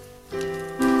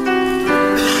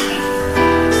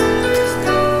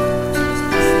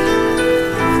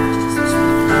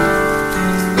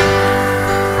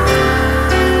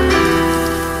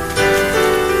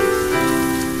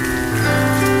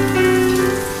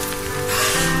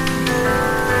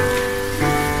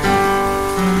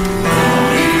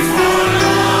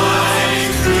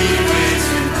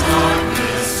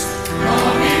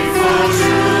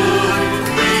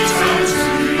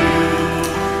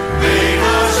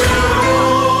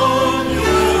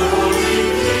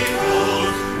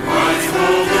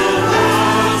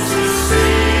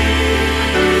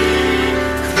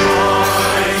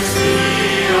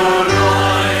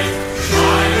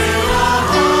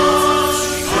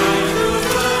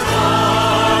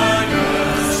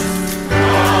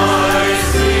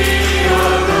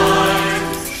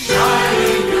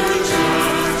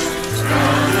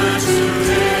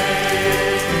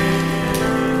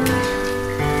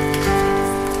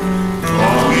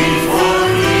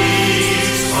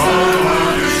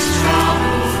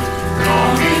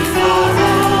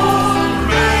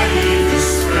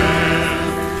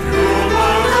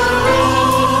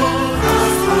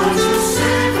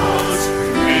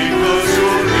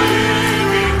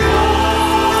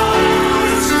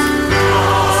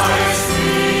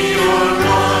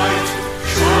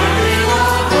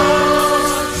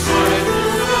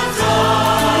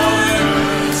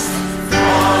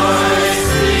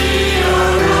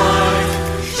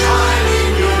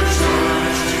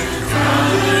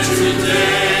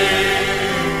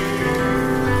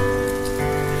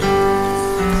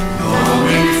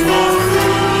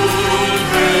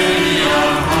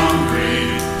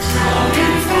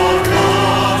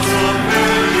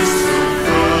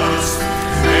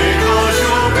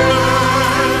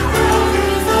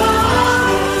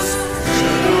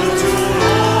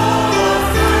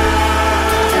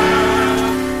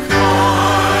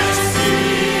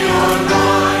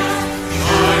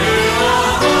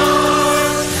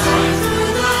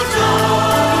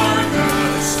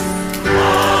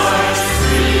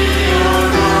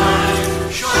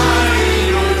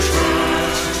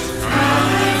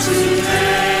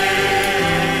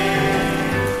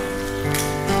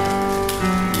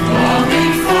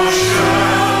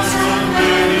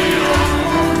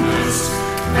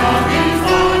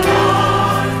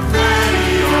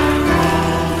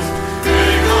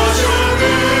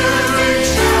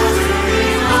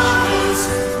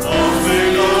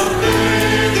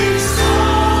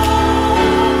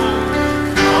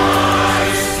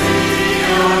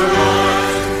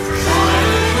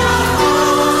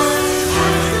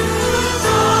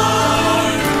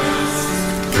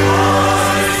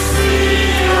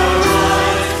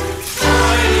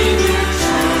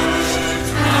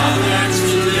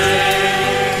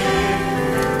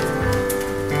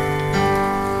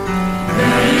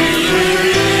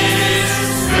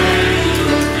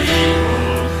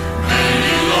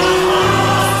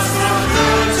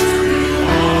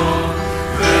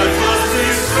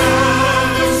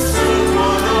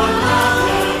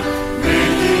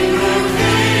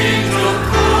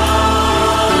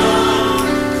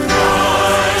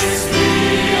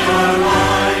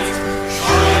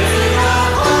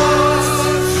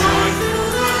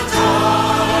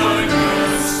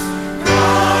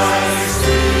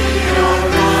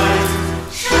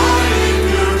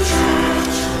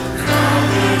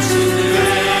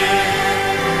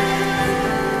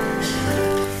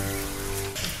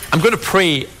 going to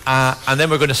pray and then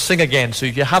we're going to sing again. So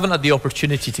if you haven't had the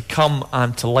opportunity to come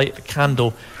and to light the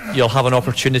candle, you'll have an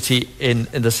opportunity in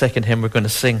the second hymn we're going to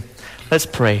sing. Let's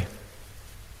pray.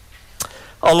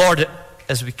 Oh Lord,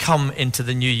 as we come into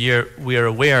the new year, we are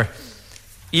aware,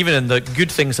 even in the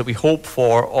good things that we hope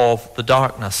for, of the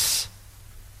darkness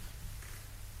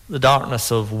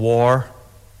of war,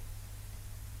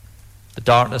 the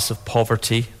darkness of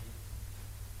poverty,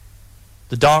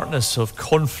 the darkness of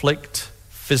conflict,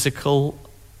 physical,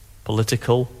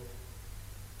 political,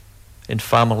 in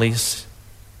families,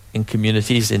 in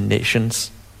communities, in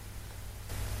nations.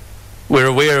 We're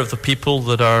aware of the people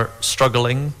that are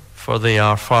struggling, for they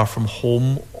are far from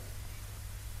home.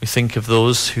 We think of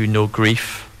those who know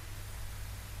grief,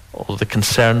 all the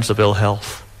concerns of ill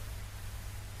health.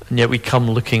 And yet we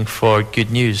come looking for good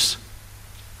news,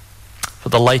 for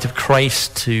the light of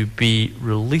Christ to be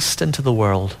released into the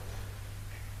world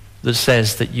that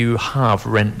says that you have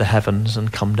rent the heavens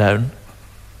and come down.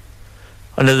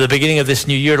 And at the beginning of this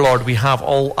new year, Lord, we have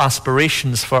all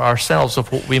aspirations for ourselves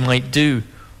of what we might do,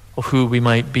 of who we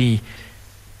might be.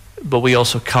 But we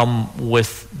also come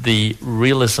with the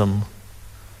realism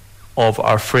of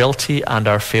our frailty and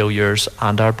our failures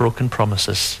and our broken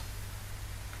promises.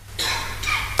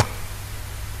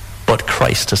 But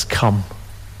Christ has come.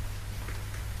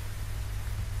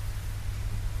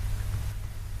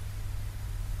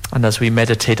 And as we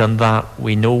meditate on that,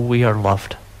 we know we are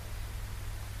loved.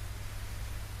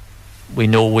 We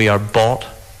know we are bought.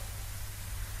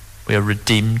 We are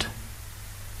redeemed.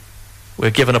 We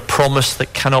are given a promise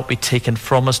that cannot be taken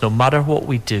from us no matter what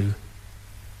we do.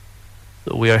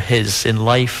 That we are His in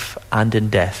life and in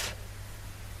death.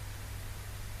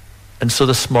 And so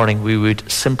this morning we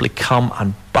would simply come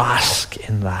and bask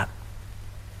in that.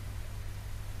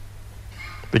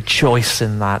 Rejoice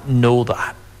in that. Know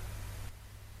that.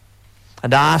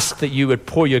 And ask that you would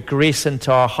pour your grace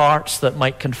into our hearts that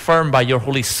might confirm by your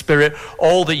Holy Spirit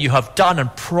all that you have done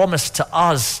and promised to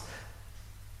us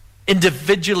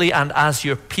individually and as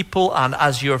your people and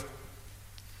as your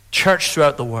church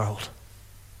throughout the world.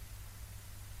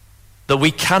 That we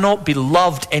cannot be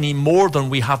loved any more than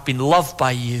we have been loved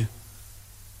by you.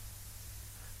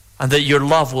 And that your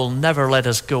love will never let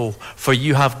us go. For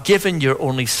you have given your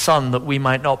only Son that we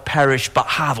might not perish but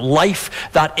have life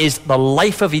that is the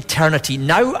life of eternity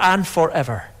now and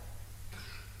forever.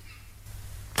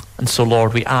 And so,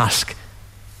 Lord, we ask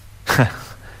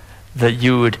that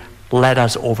you would let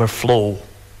us overflow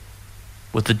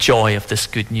with the joy of this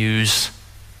good news.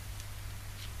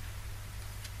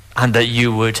 And that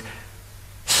you would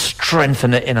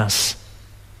strengthen it in us.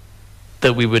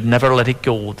 That we would never let it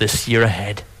go this year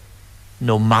ahead.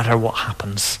 No matter what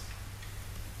happens.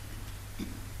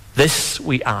 This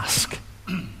we ask.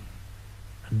 And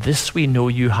this we know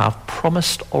you have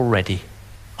promised already.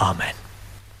 Amen.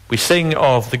 We sing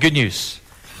of the good news.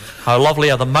 How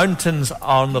lovely are the mountains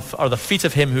are the feet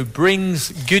of him who brings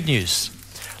good news.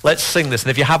 Let's sing this. And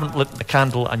if you haven't lit the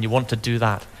candle and you want to do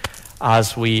that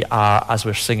as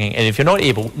we're singing, and if you're not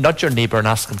able, nudge your neighbour and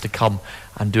ask them to come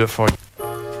and do it for you.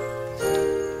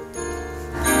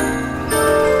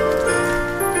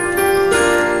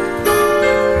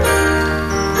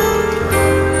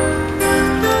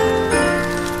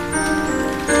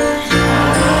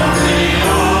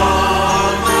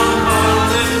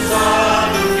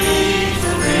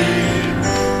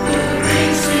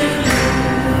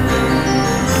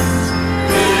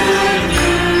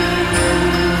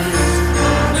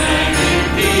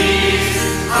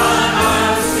 Peace on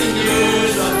us in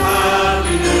news of power.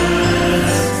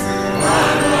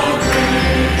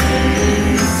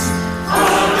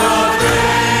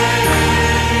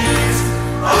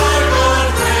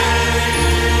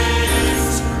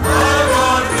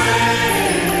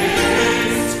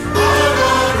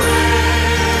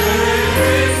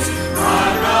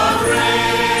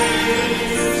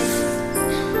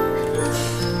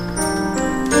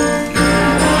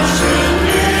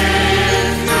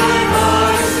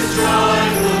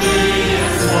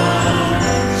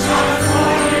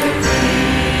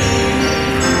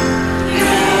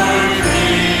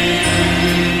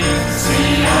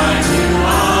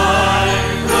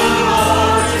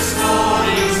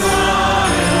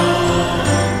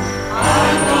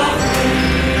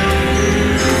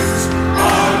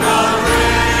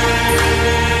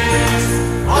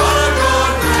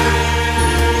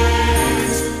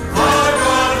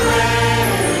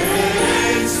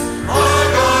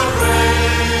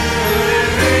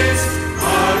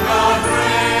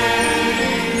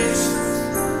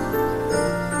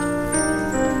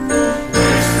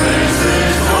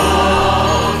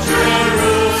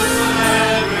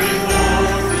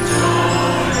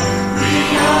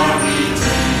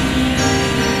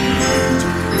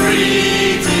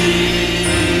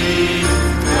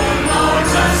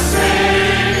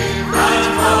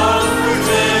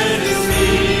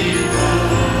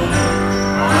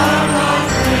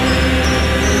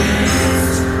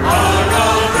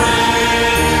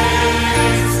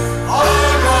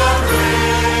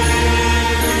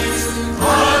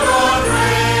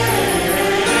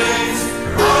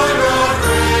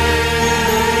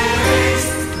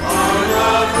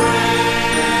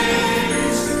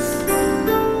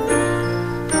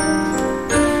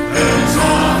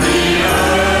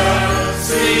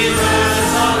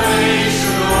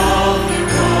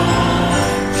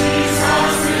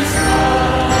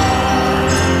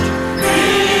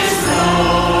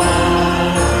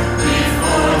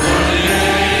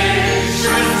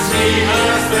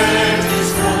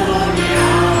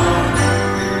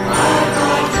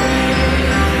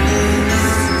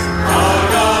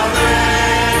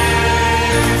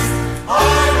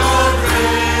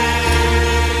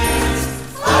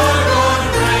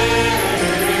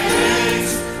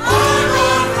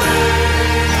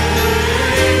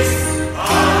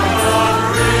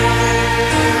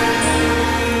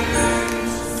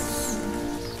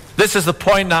 this is the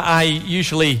point that I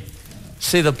usually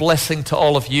say the blessing to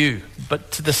all of you.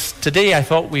 But today I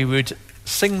thought we would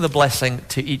sing the blessing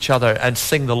to each other and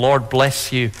sing the Lord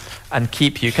bless you and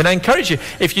keep you. Can I encourage you,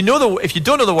 if you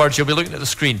don't know the words, you'll be looking at the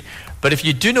screen. But if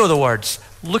you do know the words,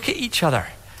 look at each other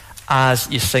as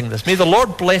you sing this. May the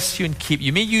Lord bless you and keep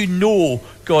you. May you know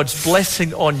God's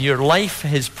blessing on your life,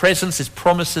 his presence, his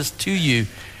promises to you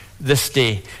this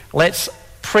day. Let's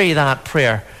pray that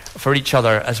prayer for each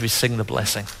other as we sing the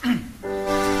blessing.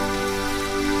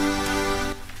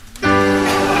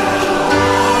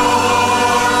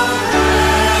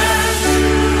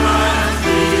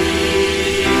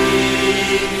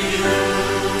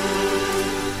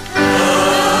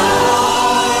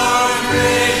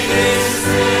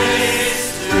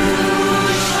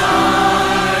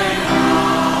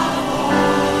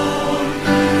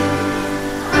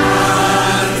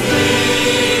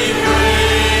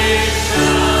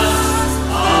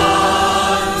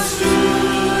 To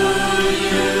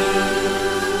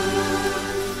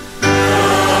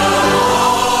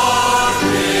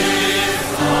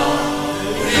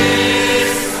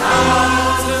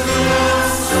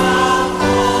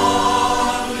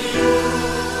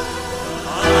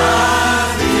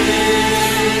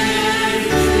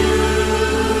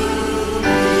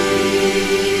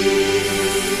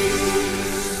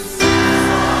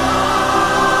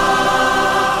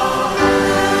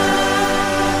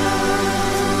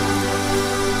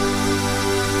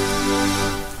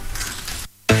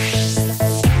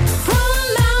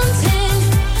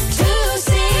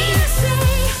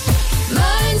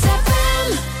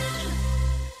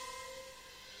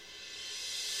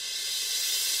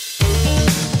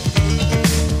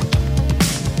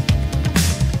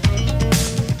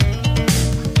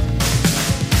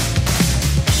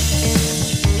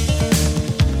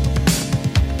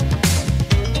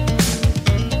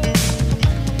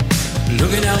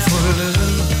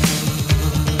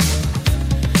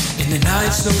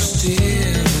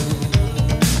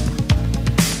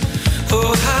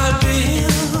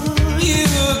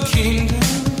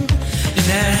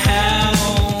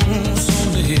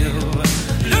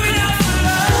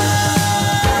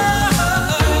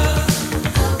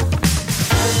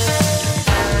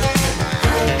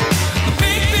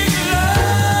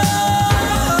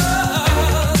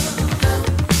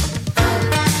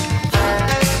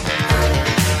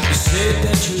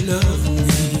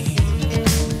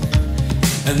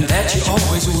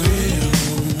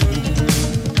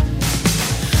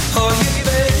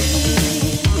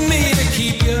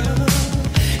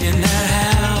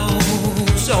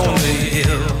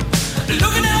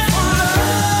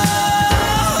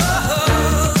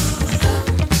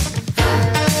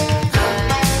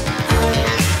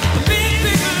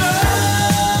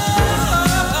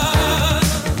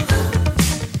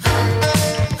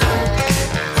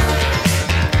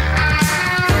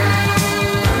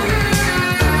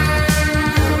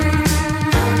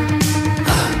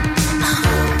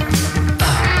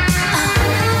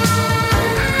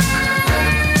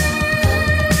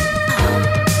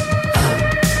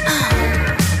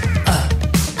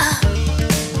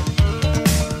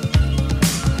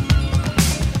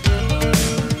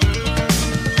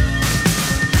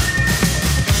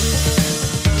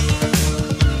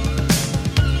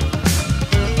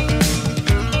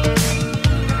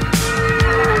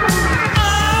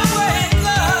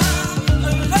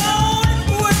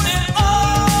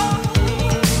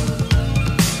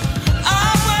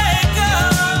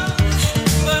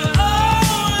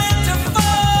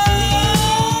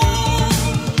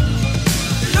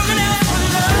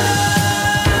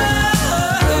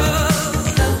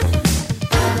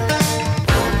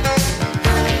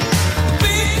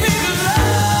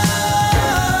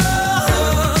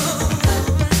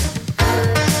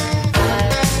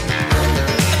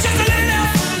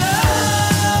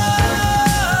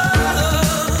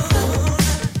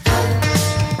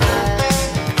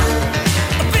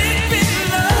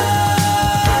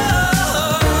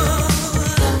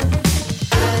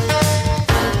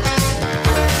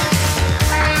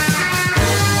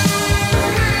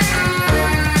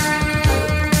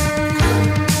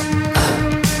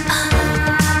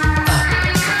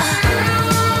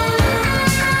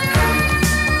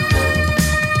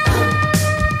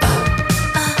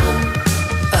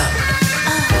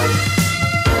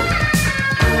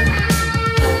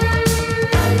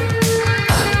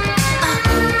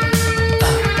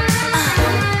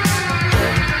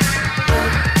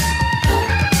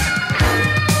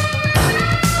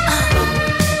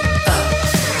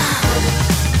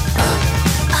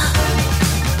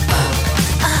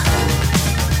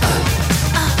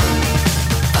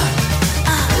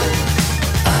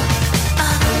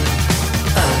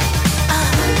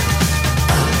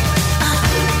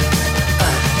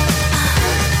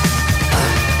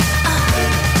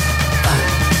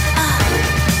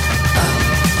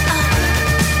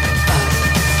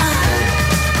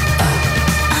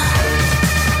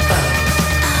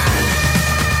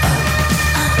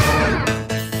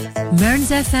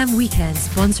Burns FM Weekend,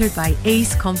 sponsored by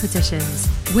Ace Competitions.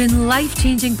 Win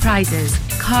life-changing prizes,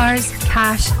 cars,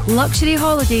 cash, luxury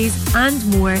holidays and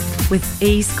more with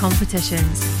Ace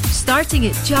Competitions. Starting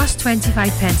at just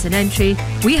 25 pence an entry,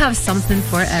 we have something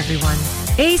for everyone.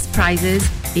 Ace prizes,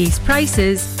 Ace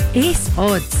prices, Ace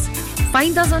odds.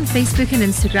 Find us on Facebook and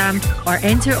Instagram or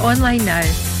enter online now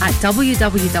at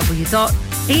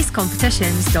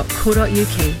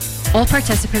www.acecompetitions.co.uk. All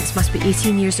participants must be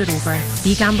 18 years or over.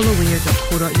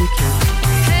 BeGambleAware.co.uk.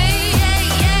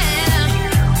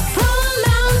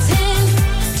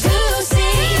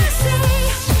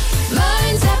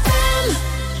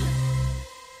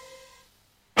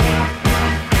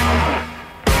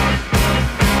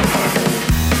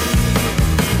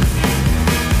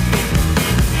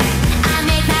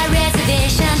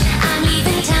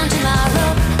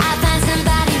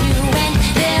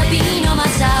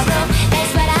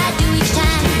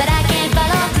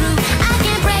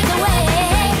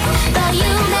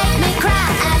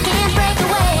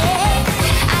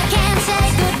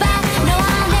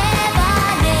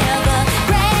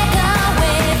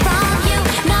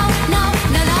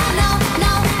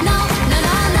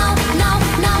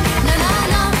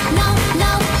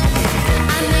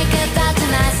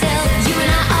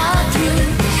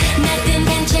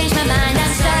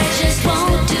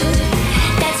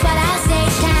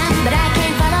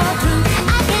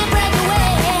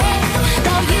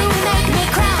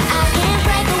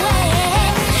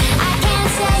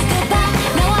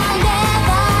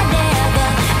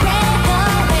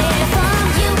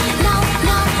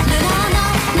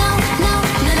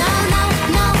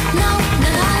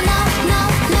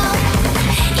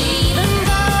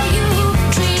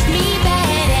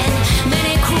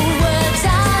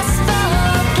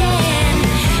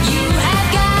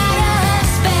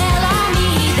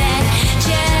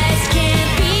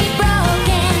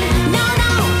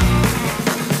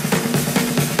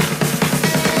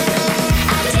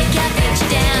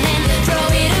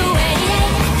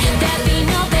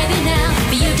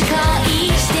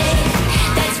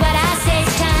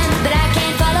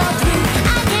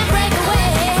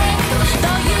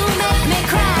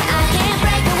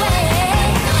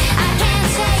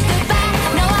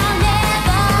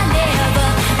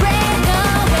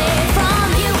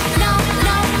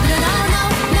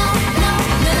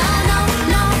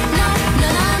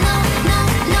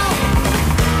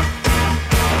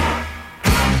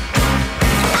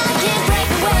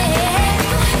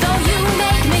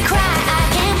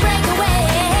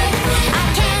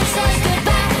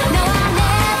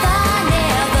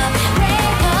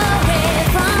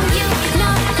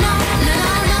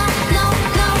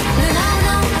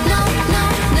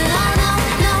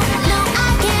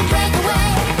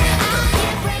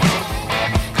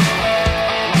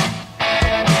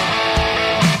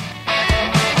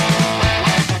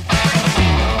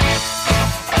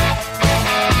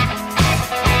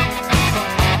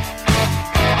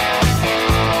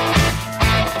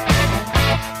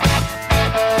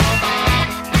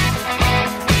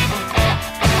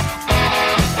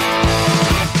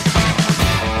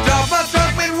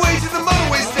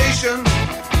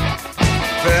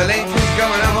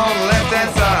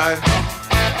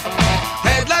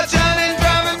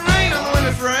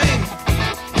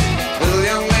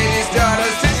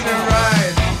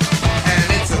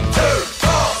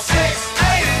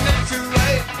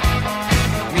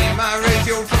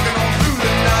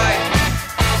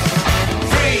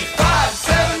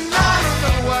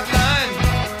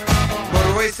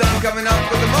 Coming up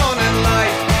with the morning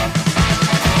light.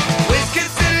 Whiskey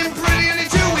sitting pretty in a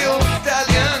two-wheel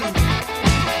stallion.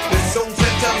 This old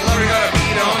 10-ton lorry got a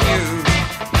beat on you.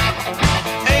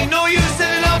 Ain't no use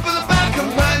setting up with a bad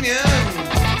companion.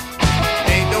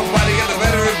 Ain't nobody got the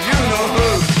better of you, no who.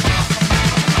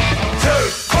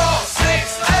 2, 4,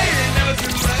 6, 8, ain't never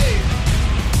too late.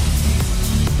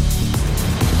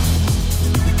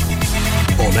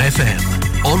 On FM,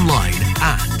 online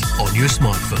and on your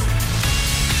smartphone.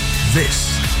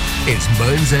 This is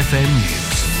Burns FM News.